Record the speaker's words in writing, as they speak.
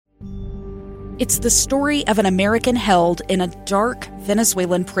It's the story of an American held in a dark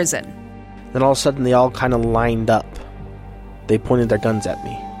Venezuelan prison. Then all of a sudden they all kind of lined up. They pointed their guns at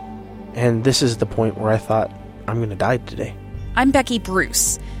me. And this is the point where I thought, I'm going to die today. I'm Becky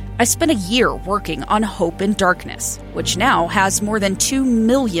Bruce. I spent a year working on Hope in Darkness, which now has more than 2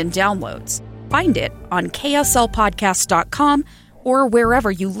 million downloads. Find it on kslpodcast.com or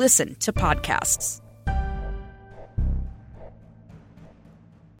wherever you listen to podcasts.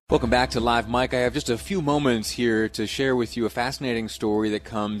 Welcome back to Live Mike. I have just a few moments here to share with you a fascinating story that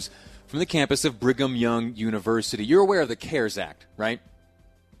comes from the campus of Brigham Young University. You're aware of the CARES Act, right?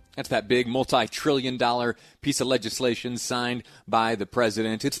 That's that big multi-trillion-dollar piece of legislation signed by the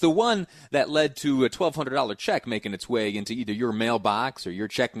president. It's the one that led to a $1,200 check making its way into either your mailbox or your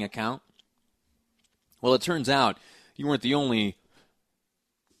checking account. Well, it turns out you weren't the only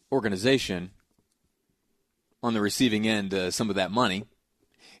organization on the receiving end of some of that money.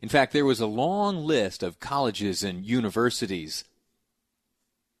 In fact, there was a long list of colleges and universities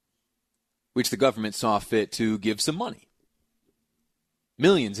which the government saw fit to give some money.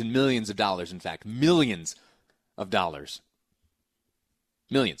 Millions and millions of dollars, in fact, millions of dollars.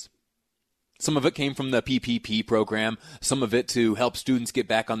 Millions. Some of it came from the PPP program, some of it to help students get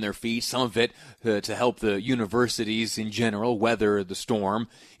back on their feet, some of it to help the universities in general weather the storm.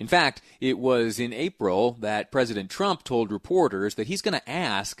 In fact, it was in April that President Trump told reporters that he's going to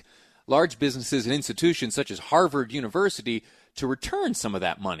ask large businesses and institutions such as Harvard University to return some of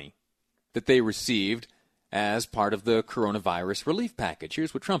that money that they received as part of the coronavirus relief package.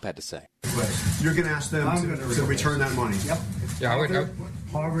 Here's what Trump had to say. You're going to ask them to return that money? Yep. Yeah,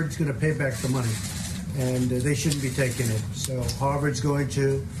 Harvard's going to pay back the money, and they shouldn't be taking it. So Harvard's going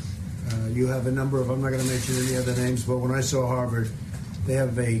to. You have a number of, I'm not going to mention any other names, but when I saw Harvard, they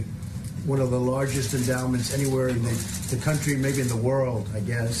have one of the largest endowments anywhere in the country, maybe in the world, I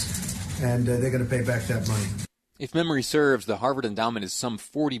guess, and they're going to pay back that money. If memory serves, the Harvard endowment is some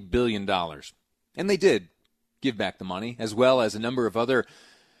 $40 billion. And they did give back the money, as well as a number of other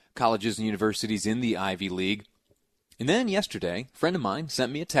colleges and universities in the Ivy League. And then yesterday, a friend of mine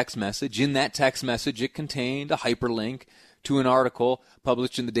sent me a text message. In that text message, it contained a hyperlink to an article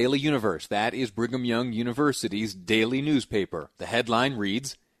published in the Daily Universe. That is Brigham Young University's daily newspaper. The headline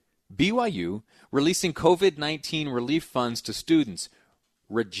reads, BYU releasing COVID-19 relief funds to students,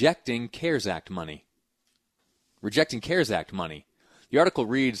 rejecting CARES Act money. Rejecting CARES Act money. The article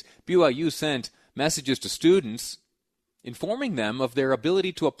reads, BYU sent messages to students informing them of their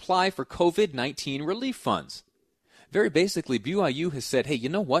ability to apply for COVID-19 relief funds. Very basically, BYU has said, hey, you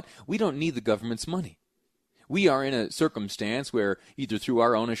know what? We don't need the government's money. We are in a circumstance where either through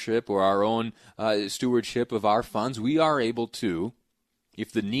our ownership or our own stewardship of our funds, we are able to,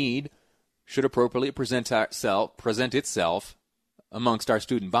 if the need should appropriately present itself amongst our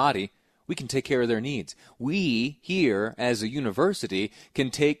student body, we can take care of their needs. We here as a university can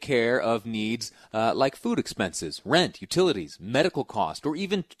take care of needs like food expenses, rent, utilities, medical cost, or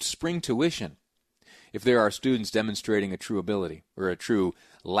even spring tuition if there are students demonstrating a true ability or a true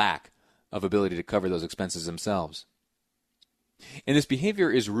lack of ability to cover those expenses themselves. And this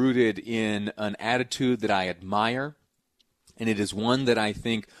behavior is rooted in an attitude that I admire, and it is one that I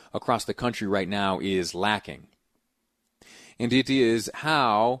think across the country right now is lacking. And it is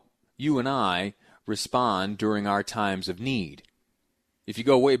how you and I respond during our times of need. If you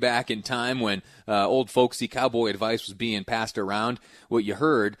go way back in time when old folksy cowboy advice was being passed around, what you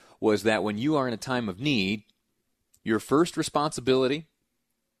heard was that when you are in a time of need, your first responsibility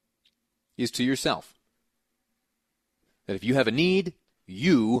is to yourself. That if you have a need,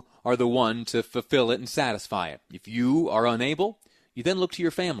 you are the one to fulfill it and satisfy it. If you are unable, you then look to your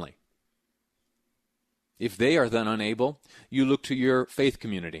family. If they are then unable, you look to your faith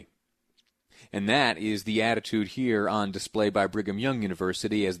community. And that is the attitude here on display by Brigham Young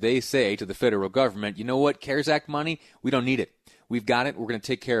University as they say to the federal government, you know what, CARES Act money, we don't need it. We've got it. We're going to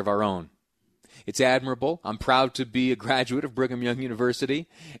take care of our own. It's admirable. I'm proud to be a graduate of Brigham Young University,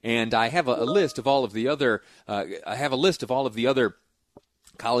 and I have a list of all of the other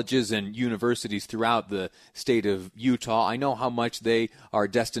colleges and universities throughout the state of Utah. I know how much they are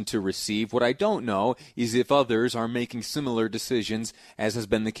destined to receive. What I don't know is if others are making similar decisions, as has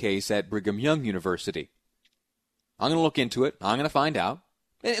been the case at Brigham Young University. I'm going to look into it. I'm going to find out.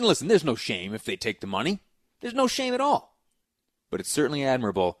 And listen, there's no shame if they take the money. There's no shame at all. But it's certainly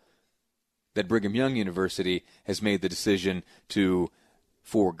admirable that Brigham Young University has made the decision to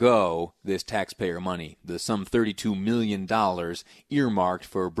forego this taxpayer money, the some $32 million earmarked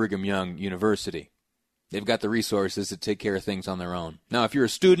for Brigham Young University. they've got the resources to take care of things on their own. Now, if you're a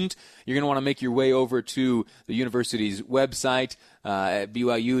student, you're going to want to make your way over to the university's website at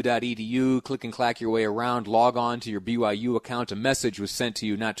byu.edu. Click and clack your way around. Log on to your BYU account. A message was sent to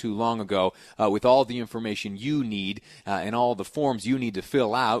you not too long ago with all the information you need and all the forms you need to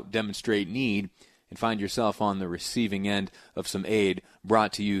fill out, demonstrate need, and find yourself on the receiving end of some aid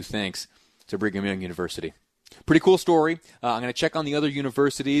brought to you thanks to Brigham Young University. Pretty cool story. I'm going to check on the other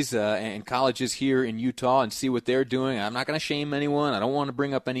universities and colleges here in Utah and see what they're doing. I'm not going to shame anyone. I don't want to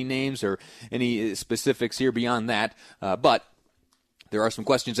bring up any names or any specifics here beyond that. But there are some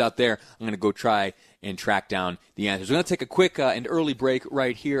questions out there. I'm going to go try and track down the answers. We're going to take a quick and early break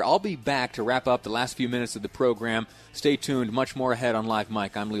right here. I'll be back to wrap up the last few minutes of the program. Stay tuned. Much more ahead on Live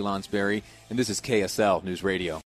Mike. I'm Lee Lonsberry, and this is KSL News Radio.